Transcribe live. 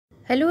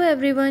Hello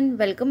everyone,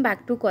 welcome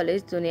back to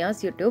College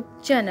Dunia's YouTube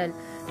channel.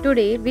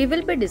 Today we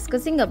will be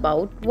discussing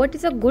about what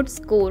is a good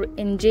score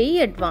in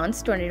JEE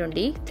Advanced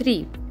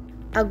 2023.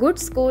 A good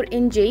score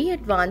in JEE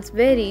Advanced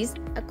varies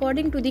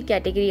according to the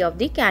category of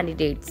the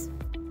candidates.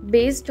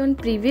 Based on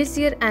previous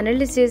year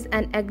analysis,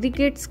 an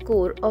aggregate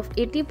score of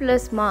 80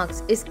 plus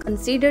marks is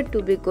considered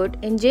to be good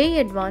in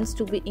JEE Advanced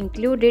to be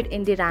included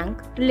in the rank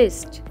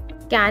list.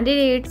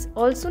 Candidates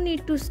also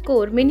need to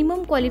score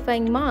minimum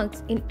qualifying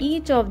marks in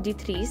each of the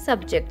three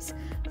subjects,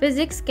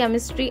 physics,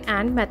 chemistry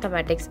and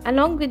mathematics,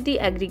 along with the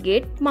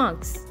aggregate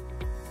marks.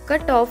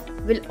 Cutoff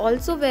will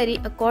also vary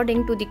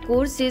according to the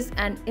courses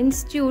and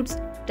institutes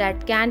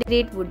that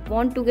candidate would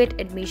want to get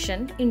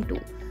admission into.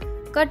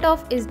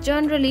 Cutoff is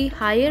generally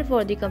higher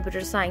for the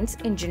computer science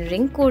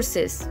engineering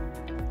courses.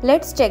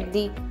 Let's check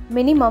the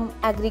minimum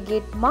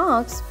aggregate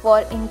marks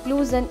for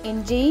inclusion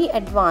in JEE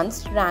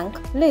Advanced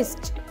rank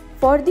list.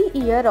 For the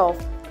year of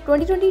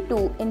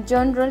 2022 in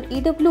General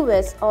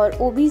EWS or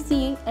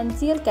OBC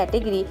NCL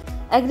category,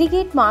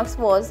 aggregate marks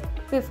was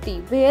 50,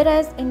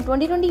 whereas in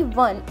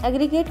 2021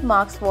 aggregate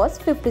marks was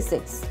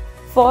 56.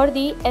 For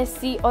the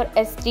SC or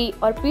ST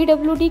or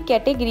PWD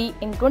category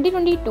in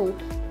 2022,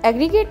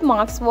 aggregate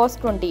marks was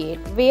 28,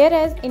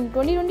 whereas in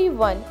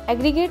 2021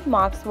 aggregate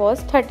marks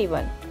was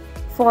 31.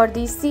 For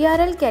the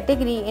CRL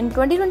category in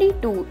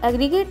 2022,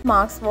 aggregate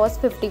marks was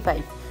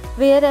 55.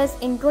 Whereas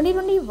in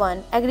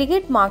 2021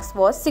 aggregate marks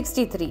was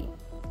 63.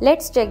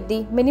 Let's check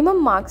the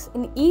minimum marks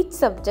in each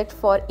subject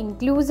for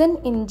inclusion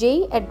in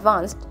JEE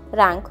Advanced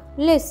rank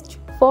list.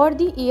 For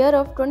the year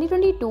of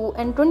 2022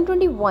 and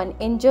 2021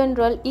 in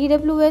General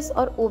EWS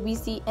or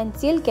OBC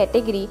NCL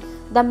category,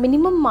 the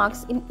minimum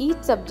marks in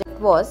each subject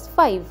was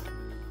 5.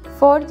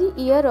 For the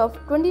year of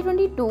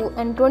 2022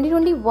 and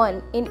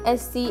 2021 in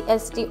SC,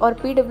 ST or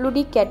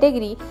PWD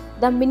category,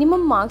 the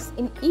minimum marks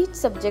in each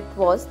subject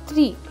was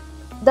 3.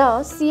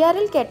 The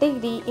CRL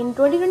category in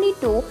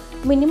 2022,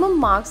 minimum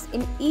marks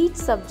in each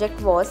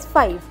subject was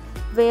 5,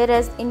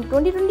 whereas in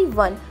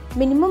 2021,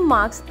 minimum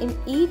marks in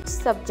each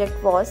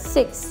subject was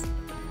 6.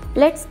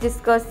 Let's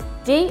discuss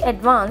JEE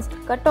Advanced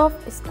cutoff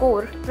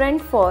score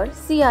trend for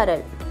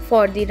CRL.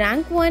 For the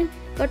rank 1,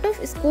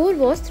 cutoff score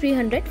was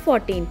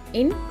 314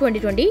 in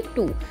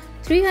 2022,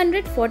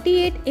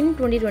 348 in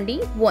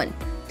 2021,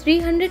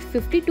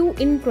 352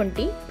 in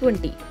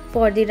 2020.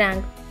 For the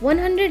rank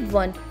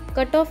 101,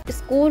 cutoff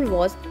score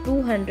was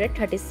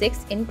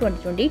 236 in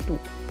 2022,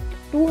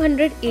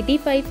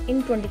 285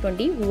 in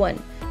 2021,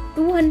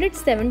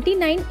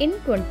 279 in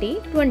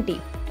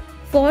 2020.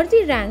 For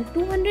the rank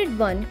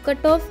 201,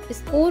 cutoff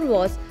score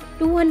was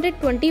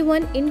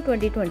 221 in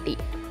 2020,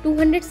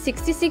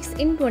 266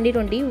 in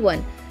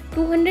 2021,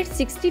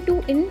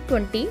 262 in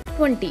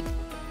 2020.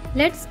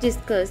 Let's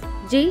discuss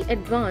JEE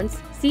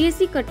Advanced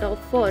CSE cutoff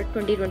for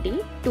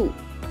 2022.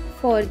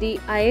 For the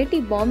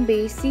IIT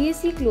Bombay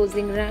CAC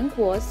closing rank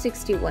was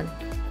 61.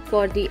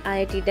 For the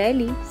IIT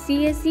Delhi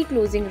CSE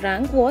closing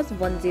rank was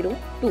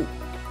 102.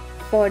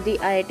 For the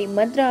IIT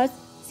Madras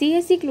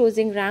CSE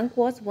closing rank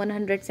was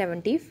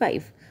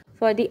 175.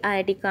 For the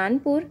IIT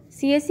Kanpur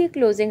CSE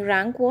closing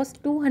rank was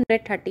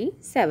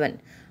 237.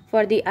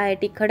 For the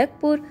IIT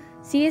Kharagpur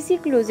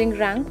CSE closing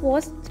rank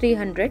was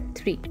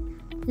 303.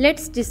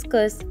 Let's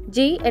discuss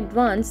JEE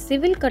Advanced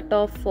Civil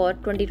cutoff for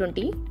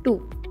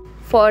 2022.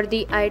 For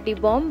the IIT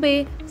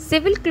Bombay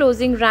Civil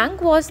closing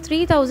rank was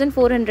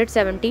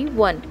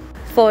 3471.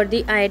 For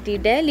the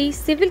IIT Delhi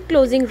Civil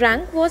closing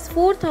rank was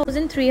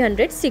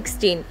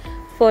 4316.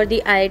 For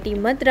the IIT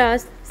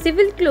Madras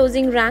Civil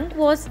closing rank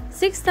was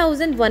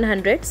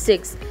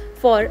 6106.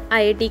 For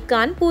IIT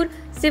Kanpur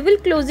Civil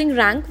closing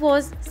rank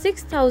was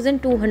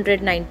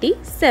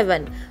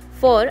 6297.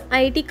 For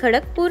IIT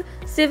Kharagpur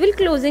Civil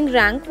closing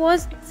rank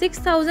was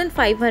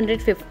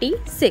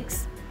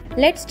 6556.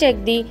 Let's check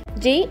the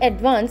JEE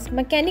Advanced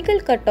Mechanical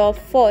cutoff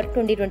for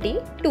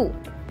 2022.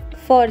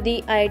 For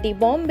the IIT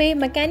Bombay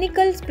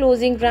Mechanical's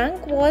closing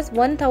rank was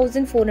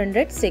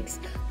 1406.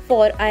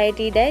 For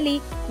IIT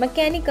Delhi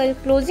Mechanical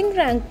closing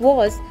rank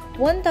was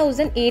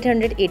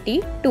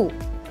 1882.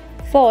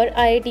 For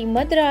IIT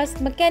Madras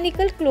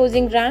Mechanical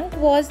closing rank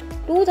was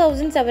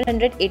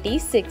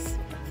 2786.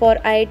 For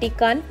IIT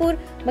Kanpur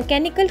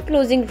Mechanical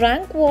closing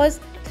rank was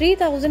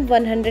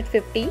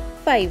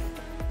 3155.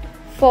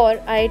 For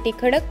IIT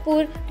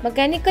Kharagpur,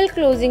 mechanical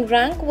closing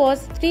rank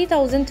was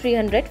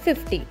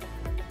 3350.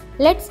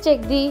 Let's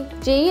check the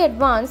JEE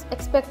Advanced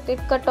expected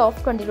cutoff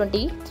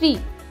 2023.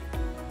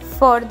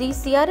 For the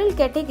CRL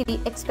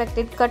category,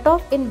 expected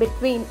cutoff in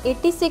between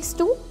 86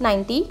 to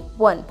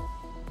 91.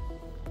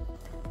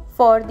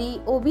 For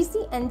the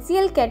OBC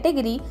NCL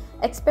category,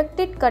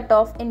 expected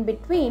cutoff in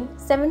between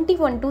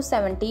 71 to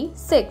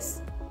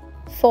 76.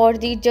 For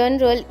the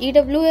General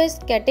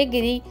EWS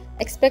category,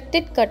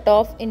 expected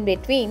cutoff in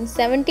between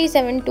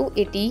 77 to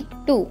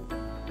 82.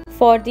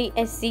 For the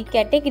SC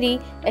category,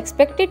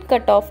 expected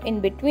cutoff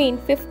in between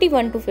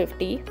 51 to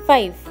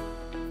 55.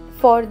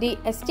 For the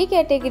ST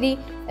category,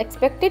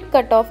 expected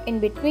cutoff in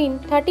between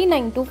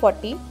 39 to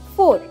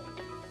 44.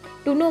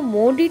 To know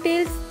more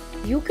details,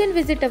 You can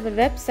visit our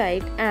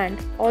website and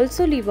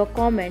also leave a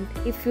comment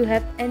if you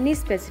have any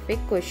specific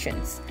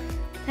questions.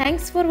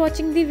 Thanks for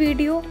watching the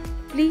video.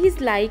 Please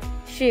like,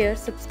 share,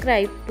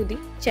 subscribe to the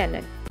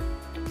channel.